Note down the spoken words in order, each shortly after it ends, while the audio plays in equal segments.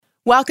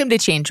Welcome to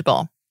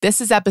Changeable.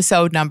 This is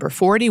episode number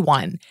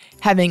 41,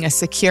 Having a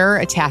Secure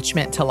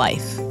Attachment to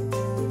Life.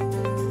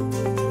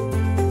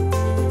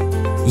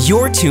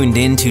 You're tuned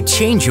in to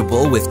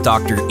Changeable with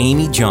Dr.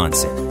 Amy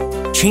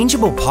Johnson.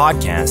 Changeable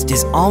podcast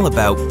is all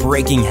about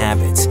breaking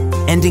habits,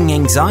 ending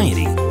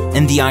anxiety,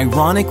 and the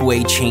ironic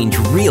way change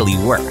really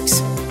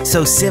works.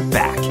 So sit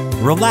back,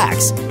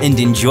 relax, and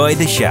enjoy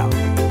the show.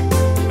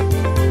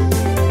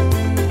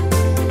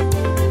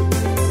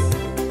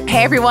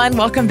 Hey everyone,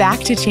 welcome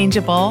back to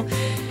Changeable.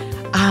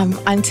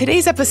 On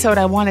today's episode,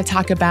 I want to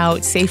talk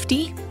about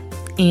safety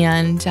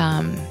and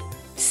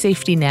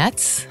safety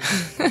nets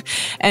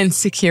and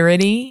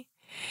security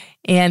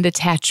and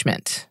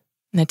attachment.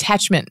 And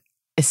attachment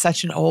is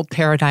such an old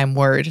paradigm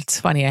word. It's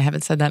funny, I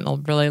haven't said that in a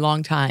really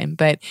long time,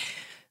 but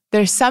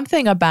there's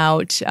something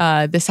about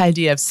this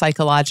idea of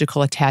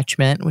psychological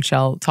attachment, which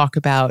I'll talk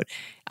about,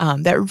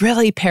 that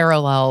really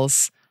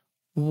parallels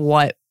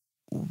what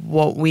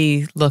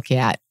we look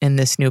at in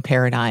this new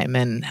paradigm.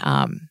 And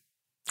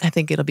I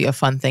think it'll be a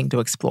fun thing to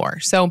explore.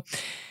 So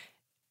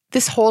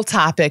this whole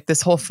topic,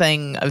 this whole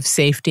thing of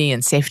safety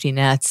and safety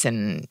nets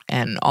and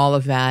all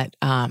of that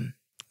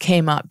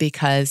came up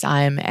because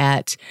I'm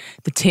at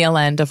the tail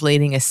end of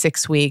leading a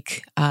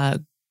 6-week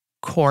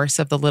course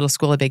of the Little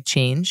School of Big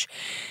Change.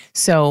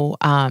 So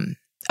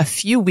a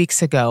few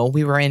weeks ago,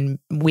 we were in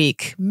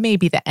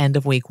maybe the end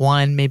of week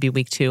 1, maybe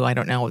week 2, I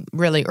don't know,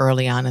 really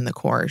early on in the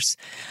course.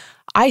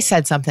 I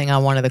said something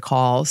on one of the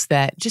calls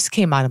that just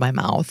came out of my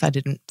mouth. I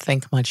didn't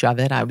think much of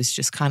it. I was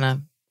just kind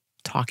of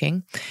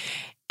talking.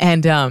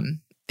 And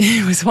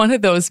it was one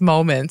of those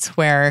moments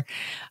where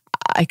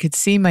I could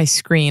see my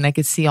screen. I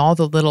could see all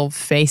the little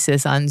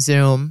faces on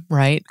Zoom,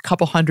 right? A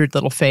couple hundred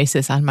little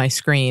faces on my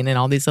screen and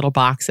all these little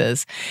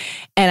boxes.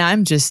 And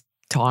I'm just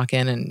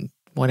talking and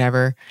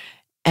whatever.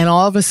 And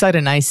all of a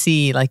sudden I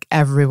see like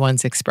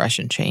everyone's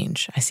expression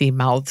change. I see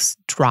mouths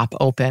drop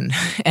open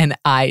and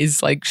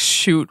eyes like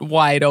shoot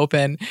wide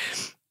open.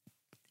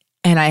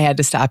 And I had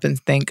to stop and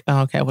think,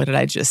 oh, okay, what did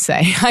I just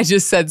say? I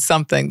just said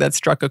something that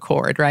struck a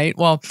chord, right?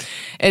 Well,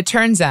 it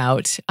turns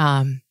out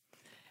I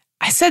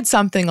said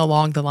something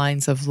along the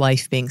lines of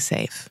life being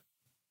safe.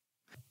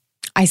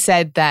 I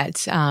said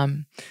that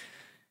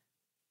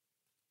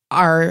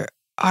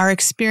our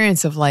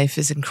experience of life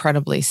is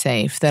incredibly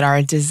safe, that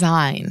our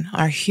design,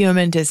 our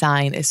human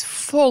design is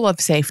full of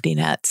safety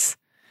nets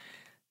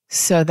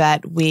so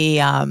that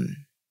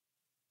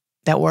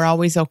that we're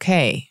always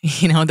okay,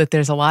 that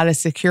there's a lot of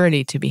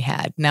security to be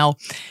had. Now,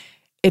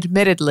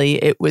 admittedly,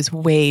 it was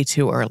way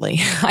too early.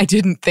 I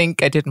didn't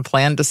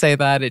plan to say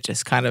that. It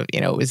just kind of,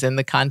 it was in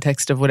the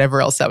context of whatever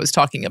else I was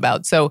talking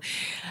about. So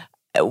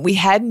we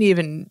hadn't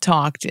even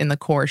talked in the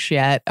course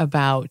yet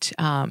about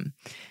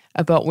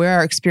where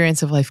our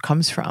experience of life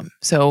comes from.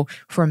 So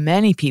for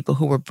many people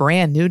who were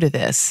brand new to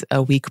this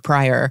a week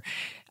prior,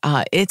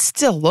 it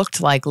still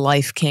looked like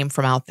life came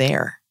from out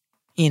there.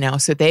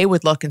 So they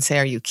would look and say,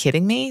 are you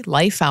kidding me?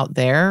 Life out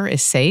there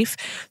is safe.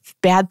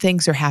 Bad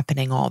things are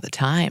happening all the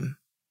time.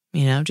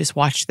 Just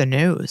watch the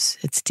news.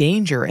 It's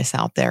dangerous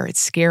out there. It's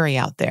scary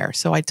out there.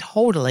 So I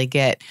totally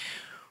get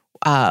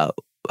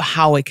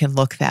how it can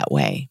look that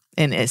way.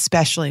 And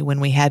especially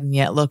when we hadn't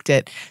yet looked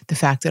at the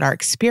fact that our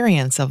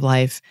experience of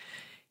life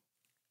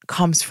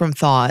comes from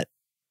thought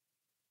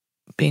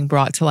being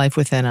brought to life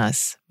within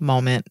us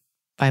moment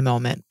by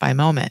moment by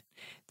moment.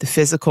 The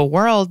physical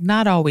world,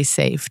 not always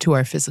safe to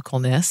our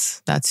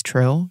physicalness. That's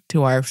true.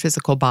 To our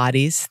physical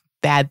bodies.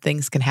 Bad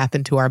things can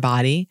happen to our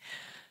body.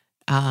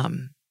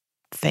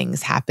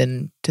 Things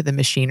happen to the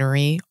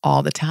machinery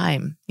all the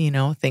time.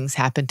 Things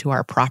happen to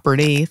our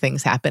property.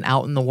 Things happen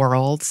out in the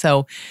world.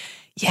 So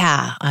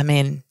yeah,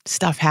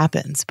 stuff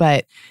happens,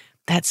 but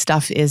that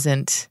stuff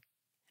isn't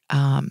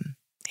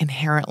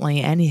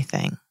inherently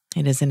anything.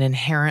 It isn't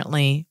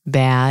inherently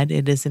bad.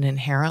 It isn't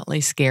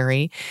inherently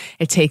scary.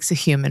 It takes a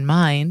human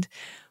mind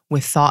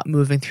with thought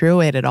moving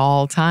through it at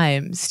all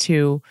times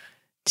to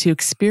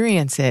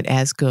experience it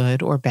as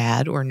good or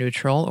bad or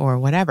neutral or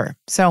whatever.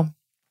 So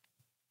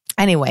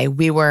anyway,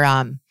 we were,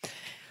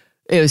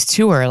 it was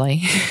too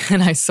early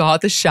and I saw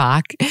the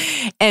shock.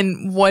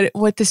 And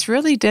what this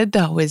really did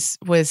though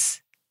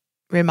was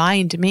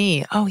remind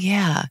me, oh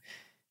yeah,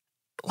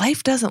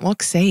 life doesn't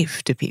look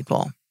safe to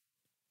people.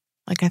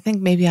 Like I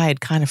think maybe I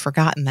had kind of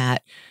forgotten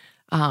that.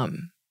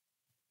 And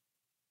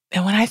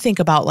when I think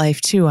about life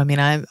too,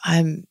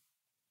 I'm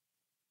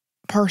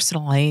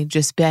personally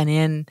just been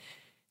in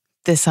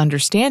this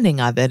understanding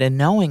of it and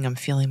knowing I'm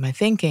feeling my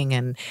thinking,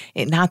 and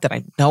not that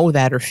I know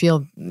that or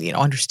feel,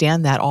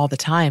 understand that all the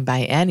time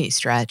by any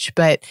stretch,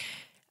 but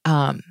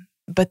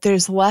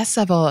there's less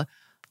of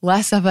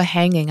a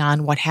hanging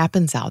on what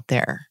happens out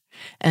there.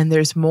 And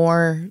there's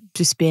more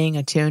just being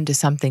attuned to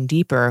something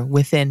deeper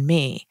within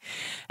me.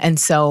 And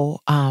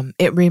so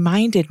it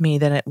reminded me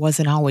that it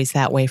wasn't always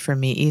that way for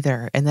me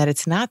either, and that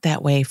it's not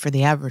that way for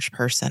the average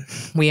person.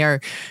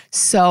 And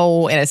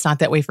it's not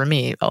that way for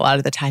me a lot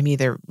of the time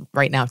either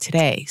right now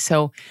today.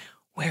 So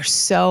we're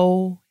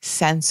so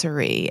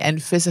sensory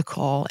and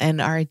physical, and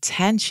our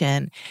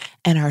attention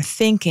and our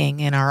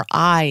thinking and our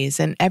eyes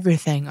and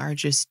everything are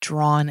just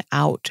drawn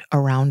out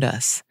around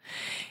us.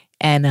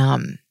 And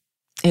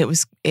it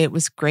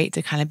was great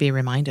to kind of be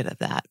reminded of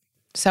that.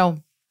 So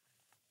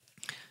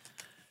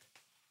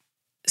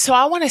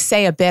I want to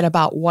say a bit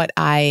about what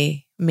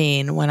I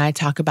mean when I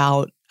talk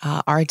about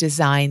our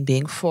design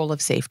being full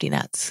of safety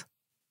nets.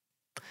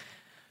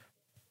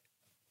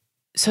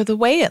 So the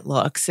way it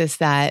looks is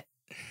that,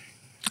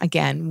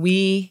 again,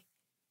 we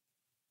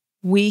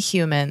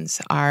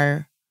humans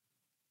are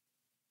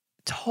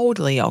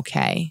totally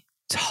okay,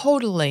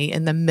 totally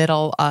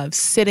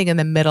sitting in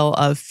the middle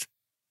of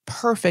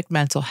perfect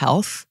mental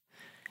health,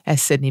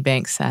 as Sydney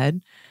Banks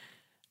said.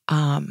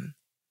 All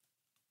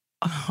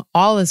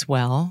is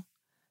well.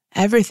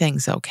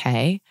 Everything's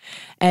okay.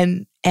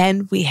 And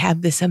we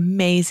have this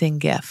amazing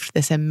gift,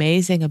 this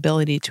amazing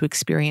ability to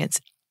experience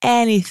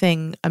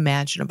anything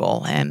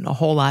imaginable and a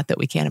whole lot that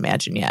we can't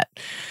imagine yet.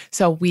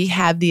 So we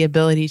have the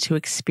ability to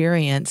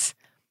experience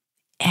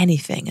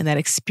anything. And that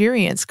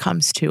experience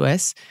comes to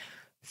us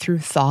through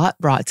thought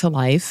brought to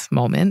life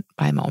moment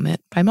by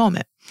moment by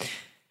moment.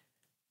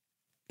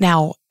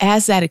 Now,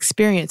 as that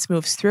experience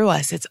moves through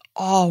us, it's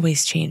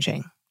always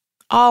changing.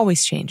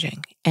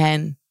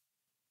 And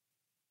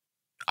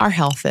our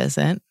health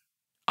isn't,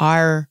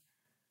 our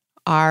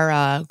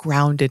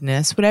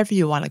groundedness, whatever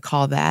you want to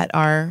call that,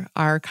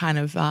 our kind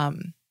of our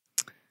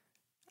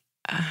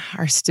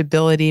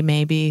stability,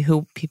 maybe,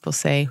 who people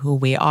say who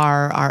we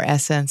are, our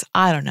essence,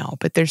 I don't know.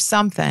 But there's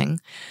something,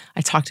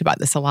 I talked about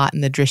this a lot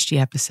in the Drishti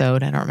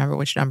episode, I don't remember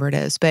which number it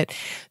is, but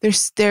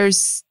there's a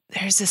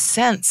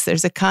sense,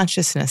 there's a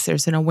consciousness,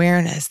 there's an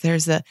awareness,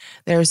 there's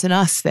an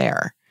us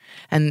there.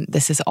 And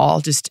this is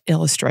all just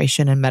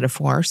illustration and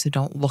metaphor, so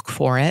don't look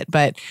for it.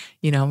 But,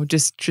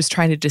 just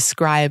trying to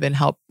describe and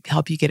help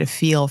you get a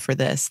feel for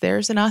this.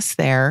 There's an us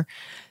there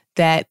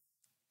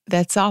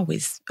that's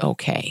always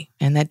okay,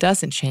 and that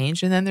doesn't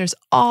change. And then there's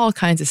all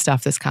kinds of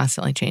stuff that's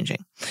constantly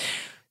changing.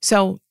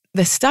 So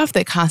the stuff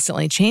that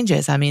constantly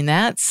changes, I mean,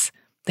 that's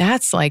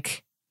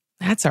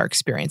our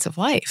experience of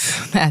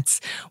life.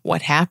 That's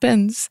what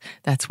happens.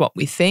 That's what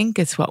we think.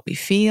 It's what we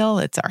feel.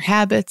 It's our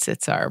habits.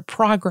 It's our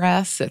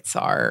progress. It's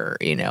our,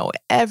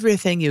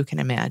 everything you can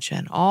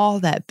imagine. All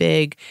that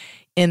big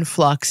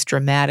influx,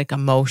 dramatic,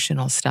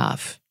 emotional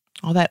stuff.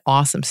 All that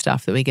awesome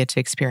stuff that we get to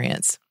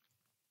experience.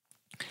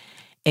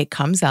 It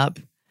comes up.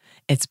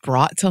 It's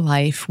brought to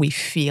life. We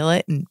feel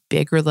it in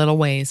big or little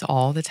ways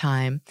all the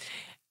time.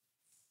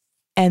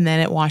 And then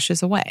it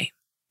washes away.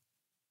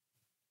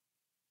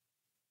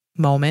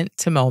 Moment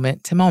to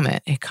moment to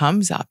moment. It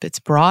comes up. It's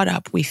brought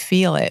up. We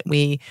feel it.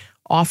 We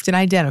often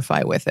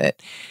identify with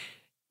it.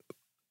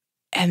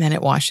 And then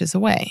it washes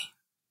away.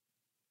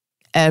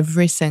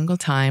 Every single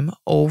time,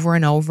 over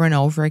and over and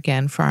over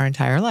again for our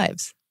entire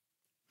lives.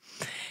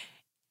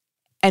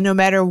 And no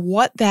matter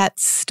what that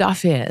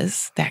stuff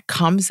is that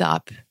comes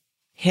up,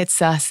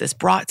 hits us, is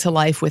brought to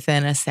life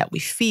within us, that we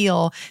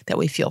feel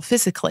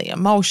physically,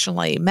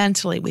 emotionally,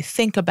 mentally, we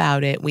think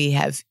about it, we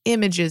have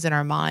images in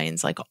our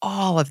minds, like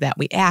all of that,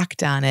 we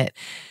act on it.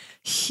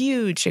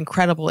 Huge,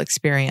 incredible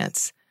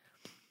experience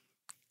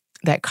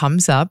that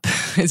comes up,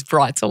 is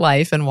brought to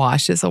life and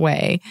washes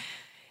away.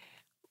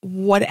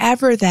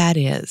 Whatever that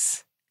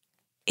is,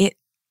 it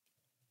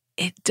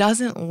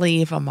doesn't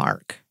leave a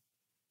mark.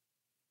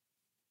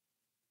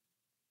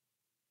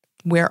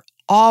 We're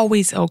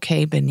always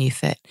okay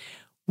beneath it.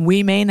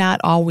 We may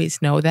not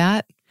always know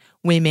that.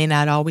 We may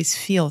not always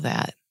feel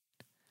that.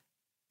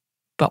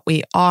 But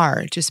we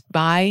are, just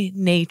by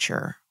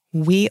nature,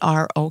 we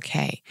are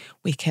okay.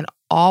 We can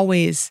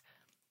always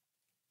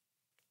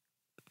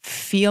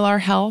feel our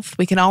health.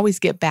 We can always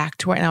get back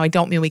to it. Now, I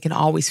don't mean we can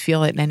always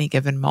feel it in any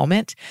given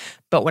moment,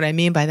 but what I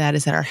mean by that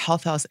is that our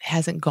health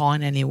hasn't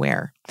gone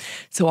anywhere.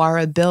 So our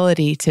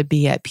ability to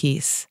be at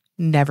peace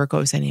never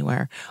goes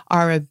anywhere.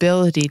 Our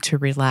ability to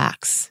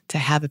relax, to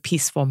have a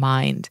peaceful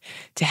mind,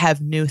 to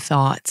have new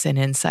thoughts and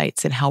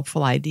insights and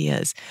helpful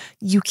ideas,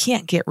 you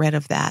can't get rid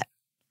of that.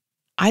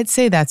 I'd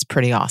say that's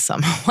pretty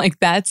awesome. Like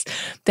that's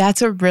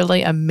a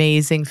really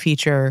amazing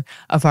feature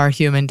of our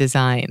human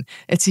design.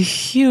 It's a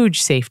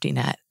huge safety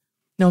net.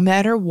 No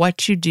matter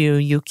what you do,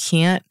 you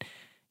can't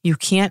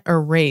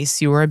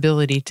erase your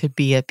ability to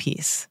be at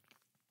peace.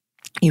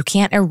 You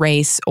can't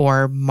erase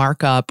or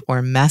mark up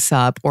or mess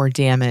up or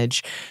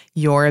damage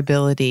your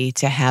ability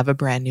to have a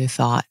brand new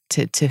thought,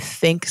 to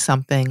think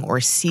something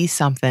or see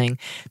something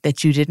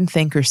that you didn't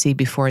think or see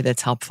before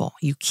that's helpful.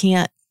 It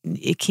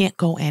can't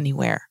go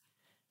anywhere.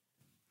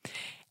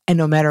 And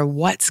no matter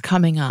what's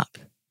coming up,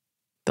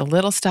 the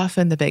little stuff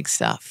and the big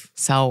stuff.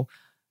 So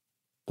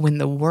when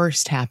the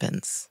worst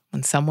happens,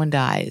 when someone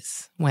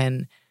dies,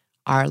 when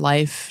our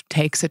life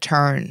takes a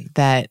turn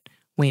that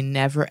we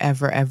never,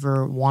 ever,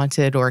 ever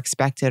wanted or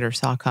expected or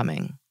saw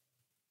coming,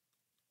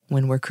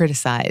 when we're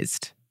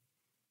criticized,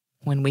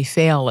 when we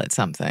fail at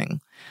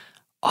something,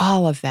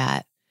 all of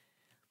that,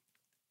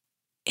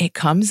 it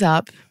comes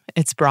up,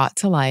 it's brought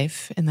to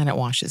life, and then it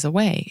washes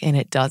away. And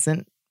it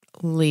doesn't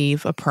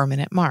leave a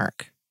permanent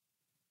mark.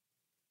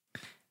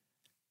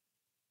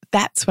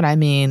 That's what I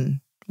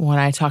mean when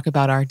I talk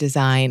about our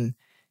design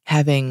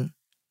having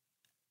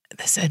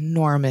this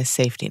enormous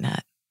safety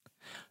net.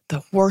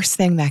 The worst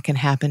thing that can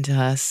happen to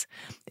us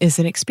is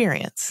an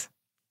experience,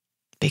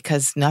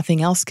 because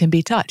nothing else can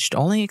be touched.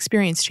 Only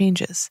experience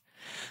changes.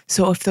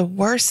 So if the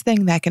worst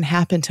thing that can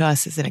happen to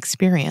us is an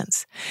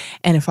experience,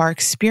 and if our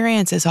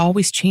experience is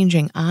always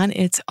changing on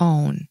its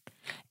own,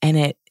 and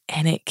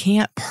it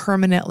can't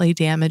permanently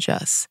damage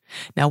us.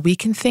 Now, we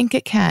can think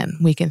it can.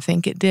 We can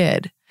think it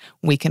did.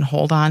 We can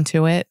hold on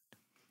to it.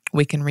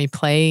 We can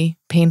replay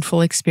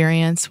painful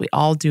experience. We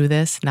all do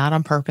this, not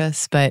on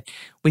purpose, but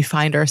we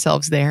find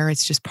ourselves there.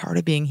 It's just part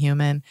of being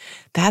human.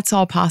 That's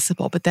all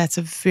possible, but that's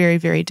a very,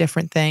 very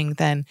different thing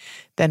than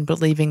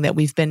believing that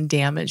we've been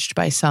damaged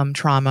by some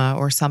trauma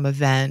or some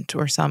event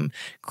or some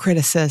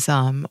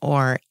criticism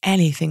or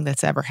anything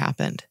that's ever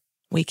happened.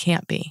 We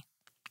can't be.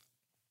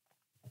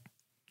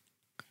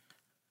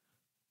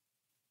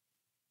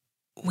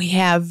 We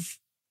have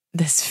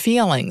this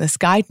feeling, this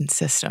guidance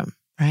system,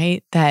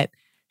 right? That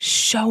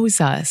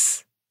shows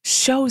us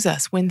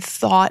when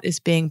thought is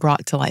being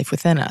brought to life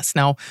within us.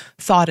 Now,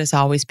 thought is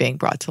always being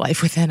brought to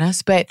life within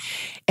us, but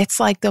it's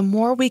like the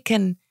more we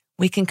can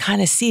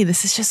kind of see,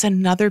 this is just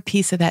another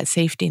piece of that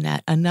safety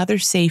net, another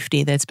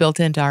safety that's built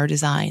into our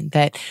design,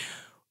 that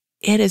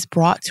it is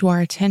brought to our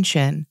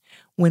attention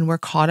when we're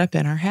caught up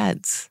in our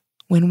heads,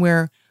 when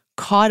we're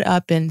caught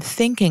up in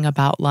thinking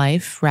about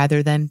life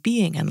rather than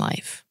being in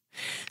life.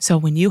 So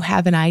when you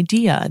have an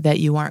idea that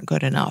you aren't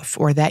good enough,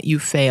 or that you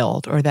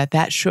failed, or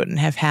that shouldn't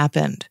have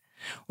happened,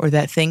 or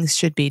that things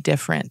should be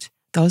different,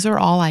 those are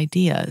all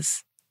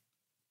ideas.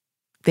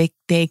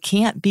 They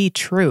can't be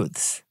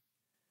truths.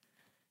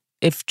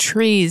 If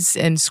trees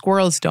and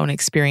squirrels don't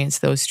experience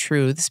those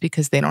truths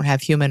because they don't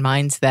have human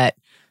minds that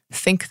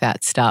think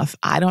that stuff,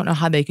 I don't know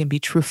how they can be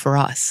true for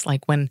us.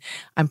 Like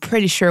I'm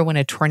pretty sure when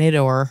a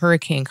tornado or a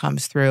hurricane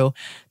comes through,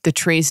 the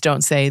trees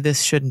don't say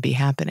this shouldn't be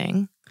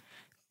happening.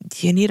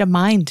 You need a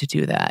mind to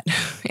do that.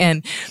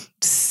 And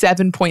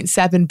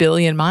 7.7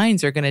 billion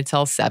minds are going to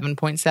tell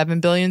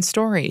 7.7 billion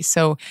stories.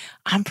 So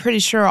I'm pretty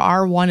sure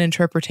our one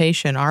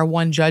interpretation, our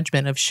one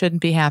judgment of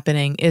shouldn't be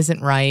happening, isn't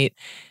right,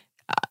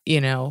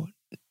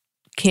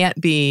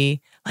 can't be,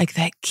 like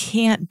that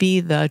can't be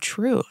the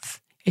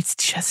truth. It's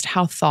just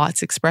how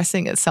thought's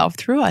expressing itself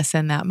through us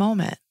in that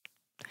moment.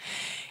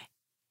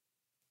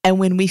 And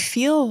when we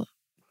feel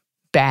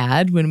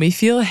bad, when we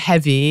feel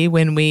heavy,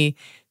 when we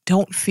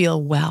don't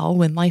feel well,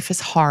 when life is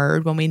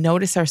hard, when we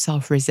notice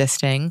ourselves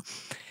resisting,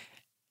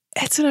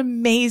 it's an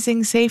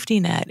amazing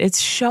safety net. It's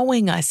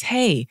showing us,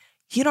 hey,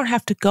 you don't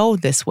have to go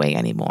this way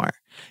anymore.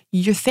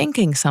 You're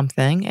thinking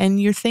something,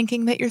 and you're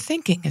thinking that your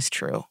thinking is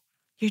true.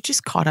 You're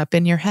just caught up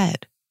in your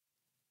head.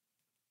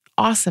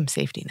 Awesome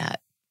safety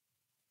net.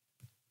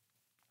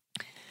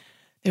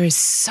 There is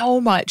so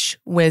much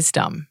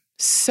wisdom,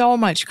 so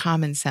much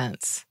common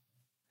sense,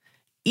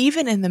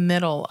 even in the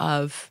middle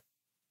of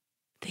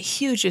the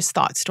hugest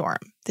thought storm,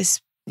 this,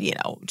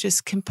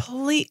 just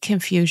complete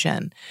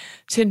confusion,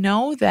 to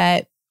know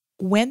that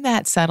when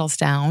that settles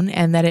down,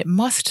 and that it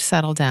must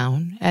settle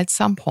down at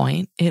some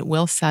point, it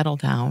will settle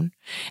down.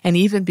 And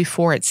even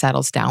before it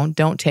settles down,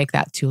 don't take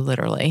that too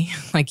literally.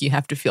 Like you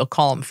have to feel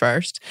calm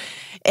first.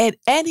 At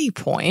any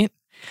point,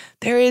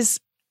 there is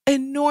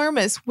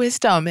enormous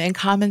wisdom and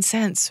common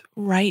sense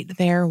right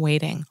there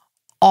waiting,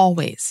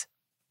 always,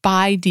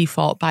 by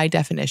default, by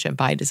definition,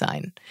 by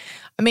design.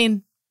 I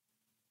mean,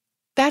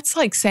 that's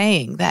like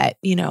saying that,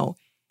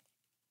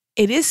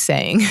 it is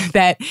saying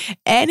that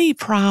any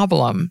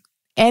problem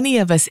any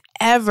of us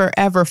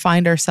ever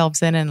find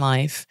ourselves in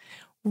life,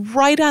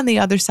 right on the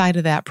other side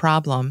of that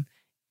problem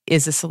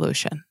is a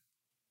solution.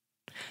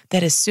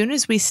 That as soon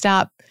as we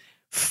stop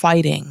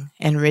fighting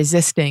and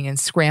resisting and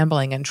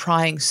scrambling and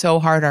trying so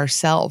hard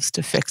ourselves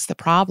to fix the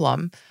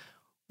problem,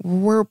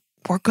 we're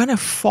going to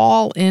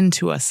fall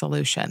into a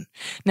solution.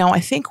 Now,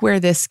 I think where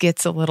this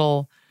gets a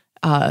little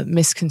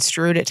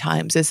misconstrued at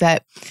times is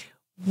that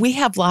we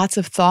have lots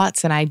of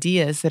thoughts and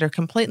ideas that are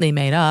completely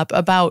made up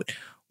about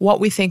what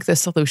we think the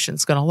solution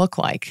is going to look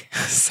like.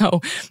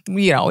 So,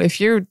 if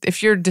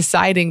you're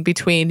deciding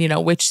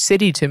between, which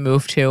city to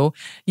move to,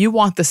 you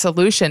want the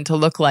solution to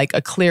look like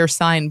a clear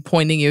sign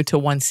pointing you to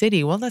one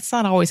city. Well, that's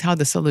not always how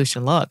the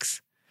solution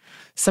looks.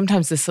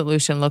 Sometimes the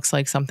solution looks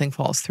like something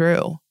falls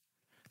through.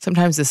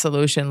 Sometimes the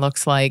solution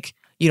looks like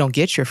you don't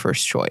get your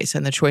first choice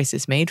and the choice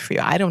is made for you.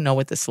 I don't know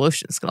what the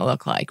solution is going to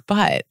look like,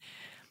 but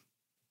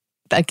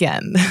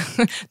again,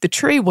 the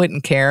tree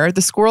wouldn't care.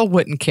 The squirrel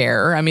wouldn't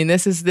care. I mean,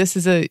 this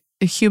is a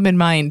human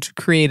mind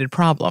created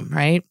problem,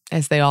 right?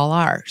 As they all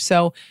are.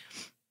 So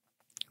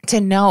to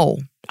know,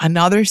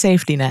 another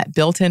safety net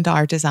built into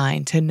our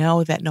design, to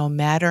know that no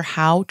matter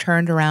how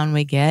turned around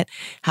we get,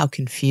 how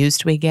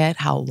confused we get,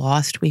 how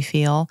lost we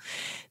feel,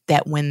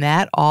 that when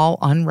that all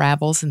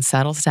unravels and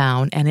settles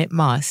down, and it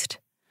must,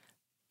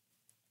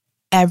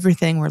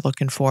 everything we're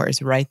looking for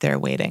is right there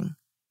waiting.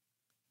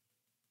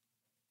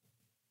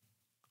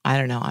 I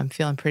don't know, I'm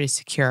feeling pretty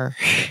secure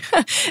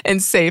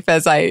and safe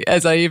as I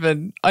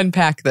even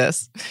unpack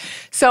this.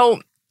 So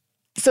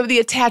the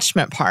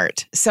attachment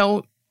part.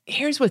 So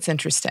here's what's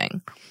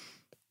interesting.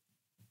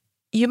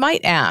 You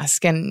might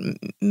ask, and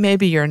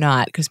maybe you're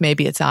not, because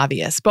maybe it's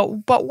obvious,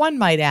 but one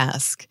might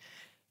ask,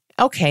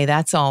 okay,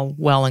 that's all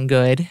well and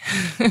good,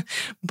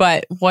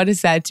 but what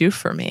does that do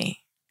for me?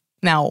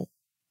 Now,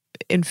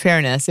 in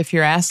fairness, if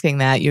you're asking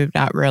that, you're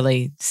not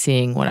really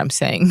seeing what I'm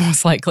saying,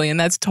 most likely, and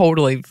that's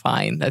totally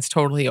fine. That's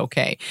totally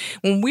okay.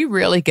 When we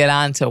really get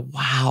on to,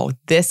 wow,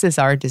 this is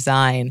our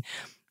design,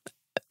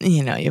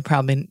 you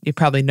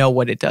probably know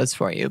what it does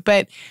for you,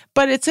 but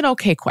it's an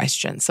okay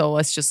question. So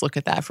let's just look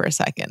at that for a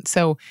second.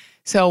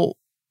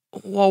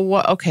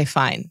 Okay,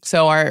 fine.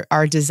 So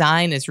our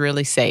design is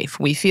really safe.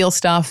 We feel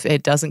stuff.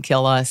 It doesn't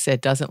kill us.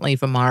 It doesn't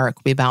leave a mark.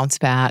 We bounce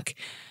back.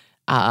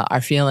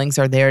 Our feelings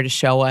are there to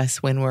show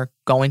us when we're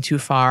going too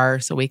far,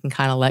 so we can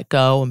kind of let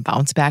go and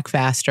bounce back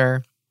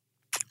faster.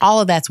 All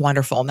of that's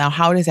wonderful. Now,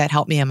 how does that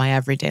help me in my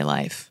everyday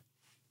life?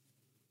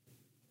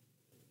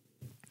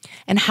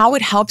 And how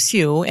it helps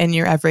you in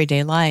your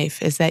everyday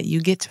life is that you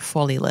get to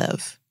fully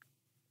live.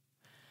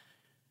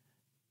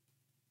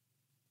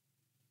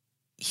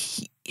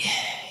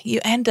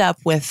 You end up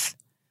with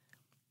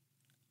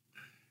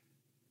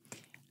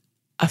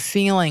a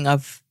feeling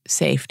of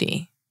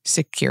safety,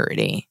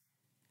 security.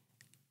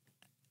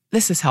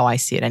 This is how I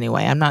see it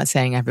anyway. I'm not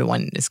saying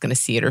everyone is going to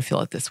see it or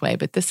feel it this way,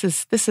 but this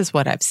is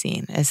what I've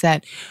seen, is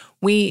that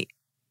we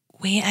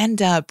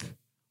end up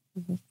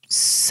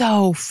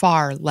so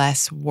far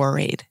less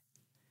worried,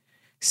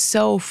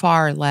 so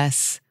far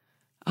less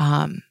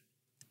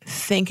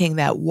thinking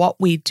that what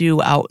we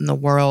do out in the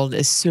world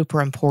is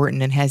super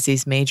important and has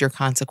these major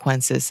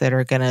consequences that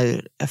are going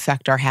to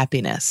affect our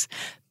happiness,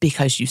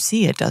 because you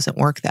see it doesn't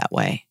work that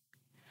way.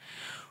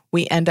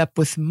 We end up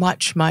with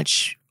much,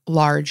 much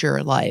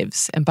larger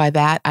lives. And by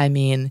that, I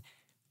mean,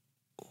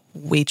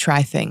 we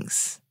try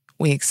things,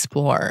 we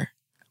explore,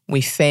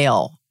 we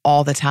fail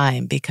all the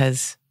time,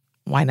 because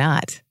why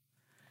not?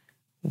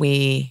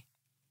 We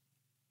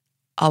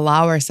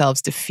allow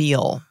ourselves to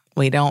feel.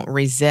 We don't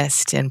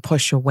resist and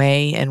push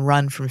away and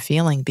run from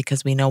feeling,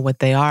 because we know what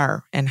they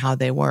are and how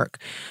they work.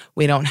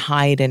 We don't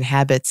hide in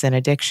habits and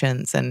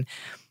addictions. And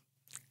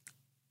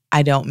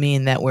I don't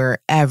mean that we're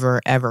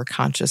ever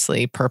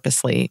consciously,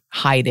 purposely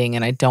hiding.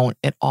 And I don't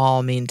at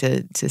all mean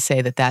to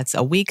say that that's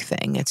a weak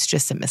thing. It's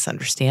just a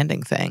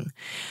misunderstanding thing.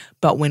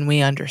 But when we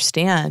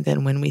understand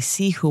and when we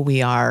see who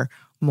we are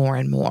more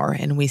and more,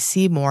 and we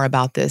see more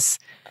about this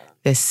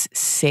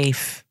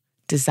safe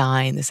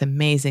design, this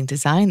amazing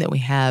design that we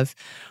have,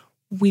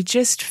 we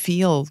just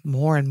feel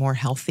more and more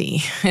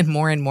healthy and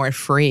more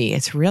free.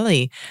 It's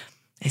really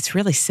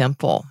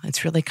simple.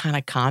 It's really kind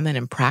of common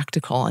and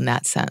practical in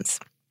that sense.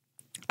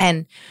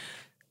 And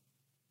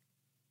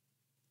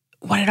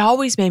what it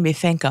always made me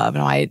think of,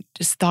 and I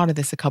just thought of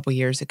this a couple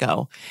years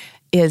ago,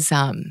 is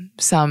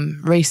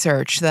some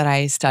research that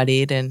I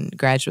studied in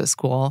graduate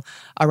school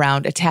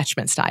around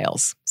attachment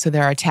styles. So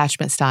there are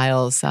attachment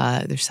styles.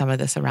 There's some of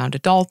this around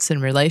adults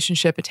and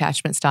relationship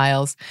attachment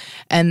styles.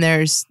 And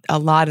there's a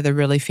lot of the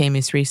really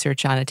famous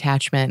research on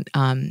attachment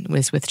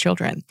was with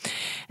children.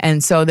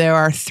 And so there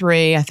are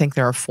three, I think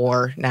there are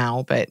four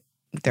now, but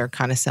they're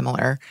kind of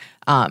similar.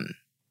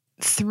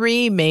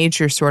 Three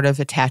major sort of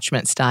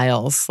attachment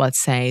styles, let's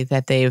say,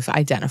 that they've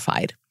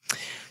identified.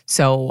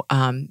 So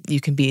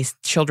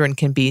children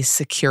can be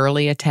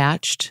securely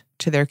attached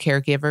to their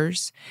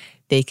caregivers.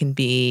 They can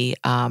be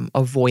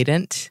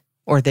avoidant,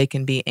 or they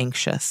can be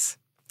anxious.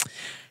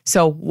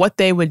 So what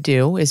they would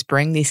do is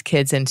bring these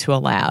kids into a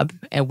lab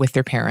with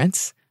their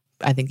parents,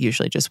 I think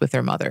usually just with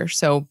their mother.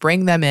 So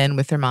bring them in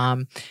with their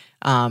mom.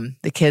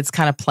 The kids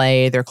kind of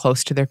play. They're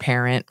close to their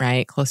parent,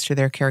 right? Close to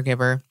their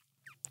caregiver.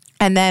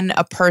 And then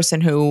a person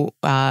who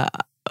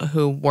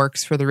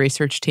works for the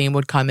research team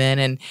would come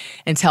in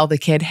and tell the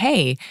kid,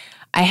 hey,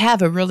 I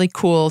have a really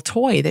cool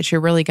toy that you're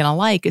really going to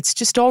like. It's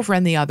just over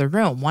in the other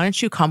room. Why don't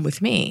you come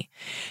with me?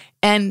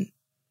 And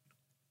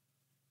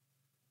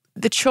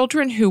the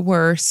children who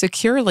were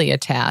securely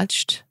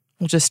attached,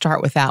 we'll just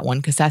start with that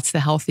one because that's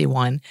the healthy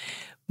one.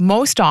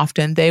 Most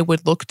often they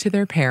would look to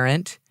their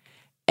parent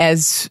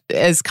as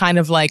kind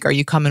of like, are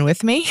you coming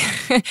with me?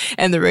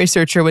 And the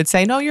researcher would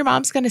say, no, your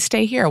mom's going to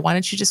stay here. Why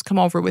don't you just come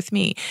over with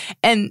me?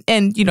 And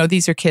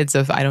these are kids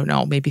of, I don't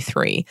know, maybe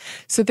 3.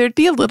 So there'd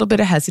be a little bit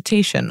of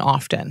hesitation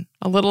often,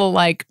 a little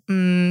like,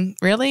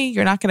 really?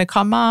 You're not going to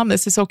come, Mom?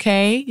 This is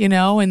okay,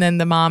 And then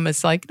the mom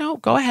is like, no,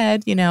 go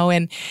ahead,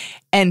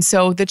 And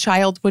so the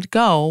child would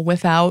go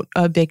without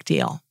a big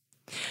deal.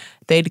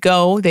 They'd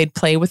go, they'd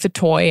play with the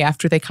toy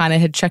after they kind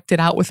of had checked it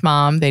out with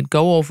mom. They'd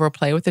go over,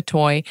 play with the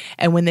toy.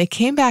 And when they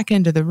came back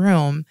into the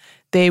room,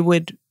 they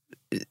would,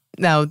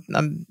 now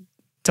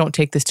don't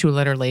take this too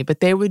literally, but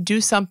they would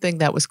do something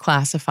that was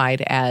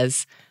classified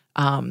as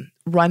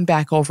run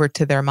back over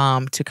to their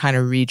mom to kind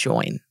of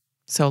rejoin.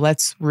 So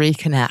let's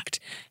reconnect.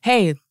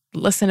 Hey,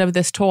 listen to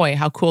this toy,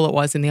 how cool it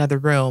was in the other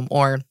room.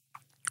 Or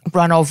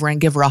run over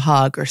and give her a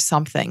hug or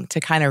something to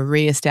kind of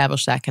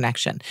reestablish that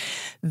connection.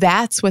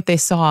 That's what they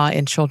saw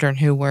in children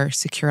who were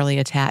securely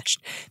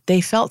attached. They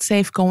felt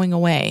safe going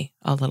away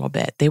a little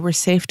bit. They were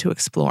safe to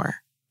explore.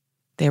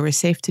 They were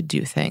safe to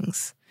do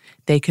things.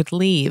 They could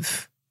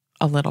leave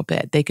a little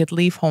bit. They could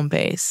leave home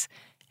base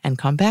and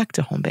come back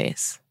to home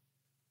base.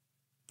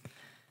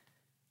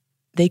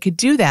 They could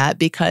do that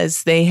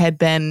because they had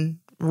been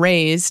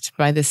raised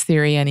by this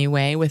theory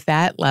anyway with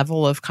that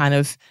level of kind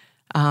of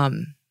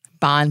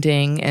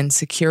bonding and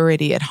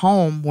security at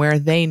home, where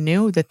they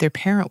knew that their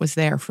parent was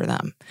there for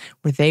them,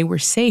 where they were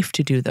safe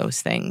to do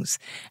those things,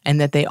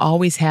 and that they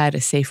always had a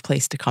safe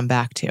place to come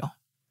back to.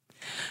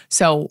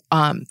 So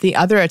the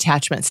other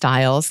attachment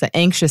styles, the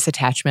anxious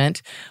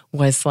attachment,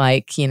 was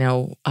like,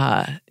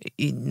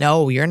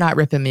 no, you're not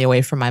ripping me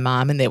away from my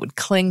mom. And they would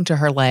cling to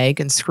her leg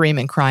and scream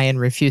and cry and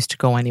refuse to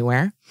go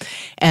anywhere.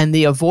 And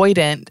the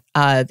avoidant,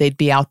 they'd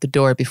be out the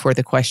door before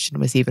the question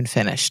was even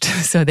finished.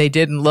 So they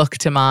didn't look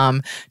to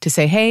mom to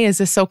say, hey, is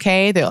this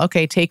okay? They're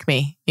okay, take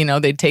me.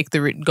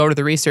 They'd go to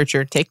the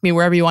researcher, take me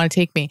wherever you want to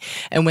take me.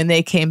 And when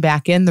they came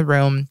back in the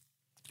room,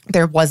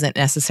 there wasn't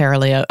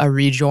necessarily a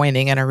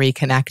rejoining and a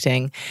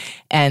reconnecting.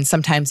 And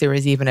sometimes there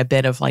was even a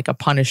bit of like a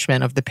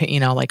punishment of the,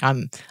 like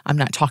I'm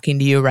not talking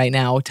to you right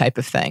now type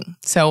of thing.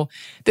 So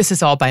this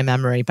is all by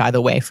memory, by the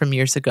way, from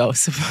years ago.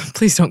 So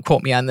please don't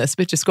quote me on this,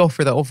 but just go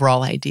for the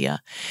overall idea.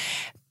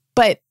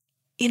 But,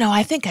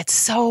 I think it's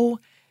so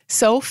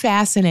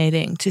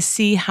fascinating to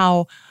see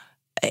how,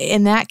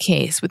 in that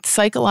case, with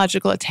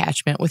psychological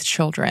attachment with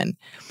children,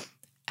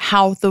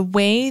 how the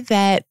way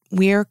that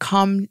we're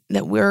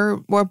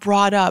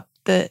brought up,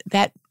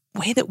 that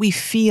way that we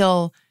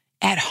feel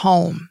at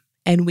home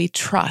and we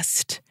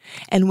trust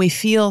and we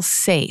feel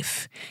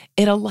safe,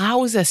 it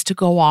allows us to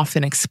go off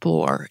and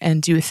explore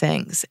and do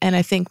things. And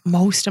I think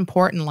most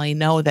importantly,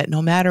 know that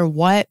no matter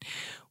what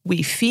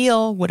we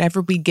feel,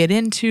 whatever we get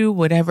into,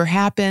 whatever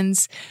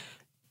happens,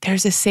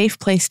 there's a safe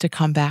place to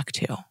come back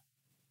to.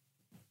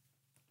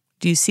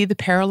 Do you see the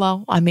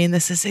parallel? I mean,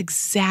 this is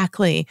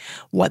exactly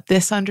what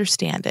this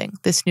understanding,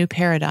 this new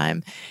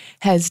paradigm,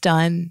 has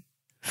done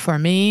for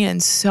me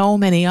and so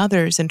many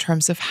others in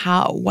terms of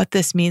what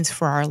this means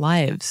for our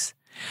lives.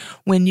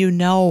 When you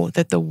know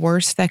that the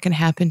worst that can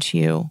happen to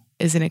you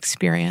is an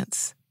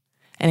experience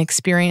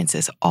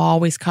is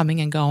always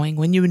coming and going.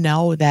 When you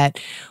know that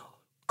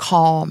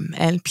calm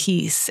and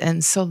peace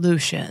and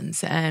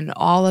solutions and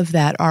all of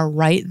that are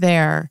right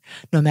there,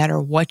 no matter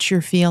what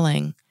you're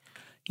feeling,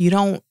 you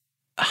don't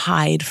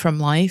hide from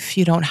life.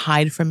 You don't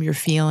hide from your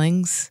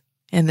feelings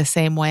in the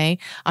same way.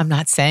 I'm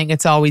not saying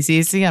it's always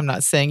easy. I'm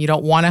not saying you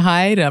don't want to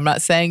hide. I'm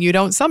not saying you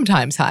don't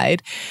sometimes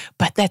hide,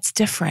 but that's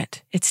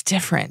different. It's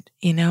different.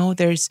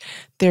 There's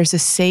a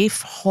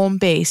safe home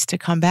base to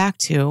come back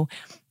to,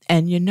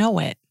 and you know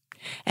it.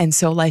 And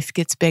so life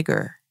gets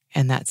bigger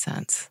in that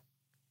sense.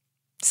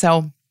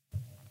 So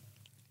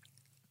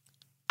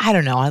I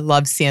don't know. I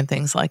love seeing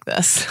things like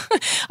this.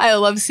 I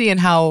love seeing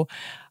how,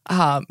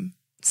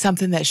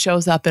 something that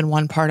shows up in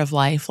one part of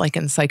life, like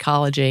in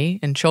psychology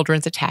and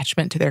children's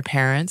attachment to their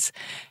parents,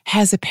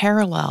 has a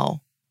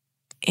parallel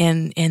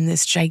in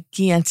this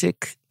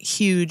gigantic,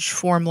 huge,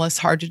 formless,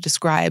 hard to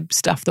describe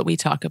stuff that we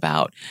talk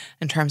about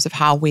in terms of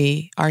how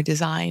we are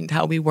designed,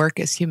 how we work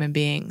as human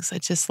beings. I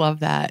just love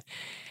that.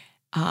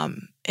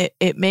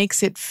 It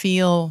makes it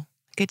feel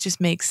like it just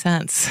makes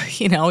sense.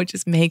 It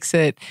just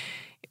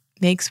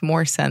makes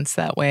more sense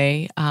that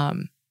way.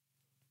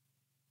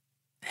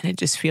 And it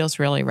just feels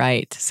really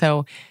right.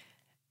 So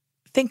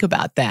think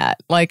about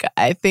that. Like,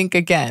 I think,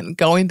 again,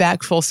 going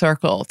back full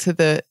circle to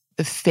the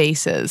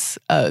faces,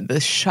 the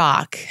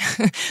shock,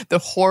 the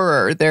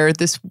horror,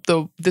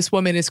 this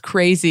woman is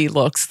crazy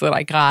looks that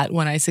I got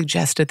when I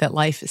suggested that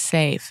life is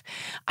safe.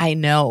 I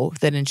know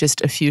that in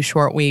just a few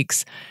short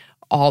weeks,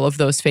 all of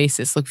those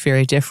faces look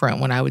very different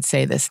when I would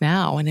say this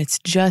now. And it's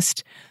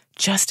just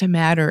a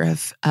matter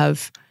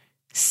of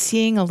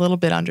seeing a little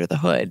bit under the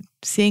hood,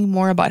 seeing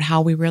more about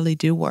how we really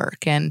do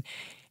work, and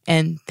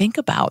think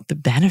about the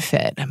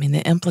benefit,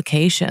 the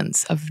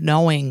implications of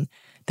knowing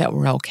that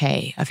we're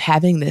okay, of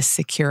having this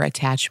secure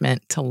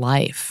attachment to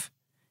life.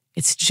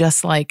 It's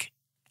just like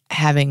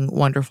having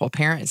wonderful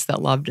parents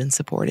that loved and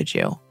supported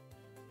you,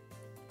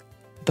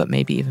 but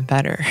maybe even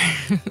better.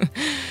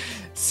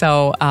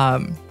 So,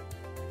 I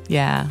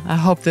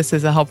hope this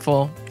is a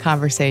helpful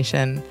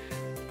conversation.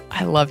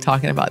 I love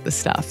talking about this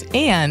stuff.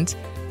 And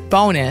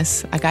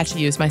bonus, I got to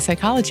use my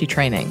psychology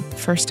training.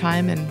 First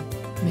time in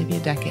maybe a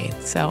decade.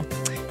 So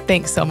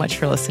thanks so much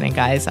for listening,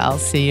 guys. I'll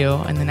see you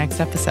in the next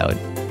episode.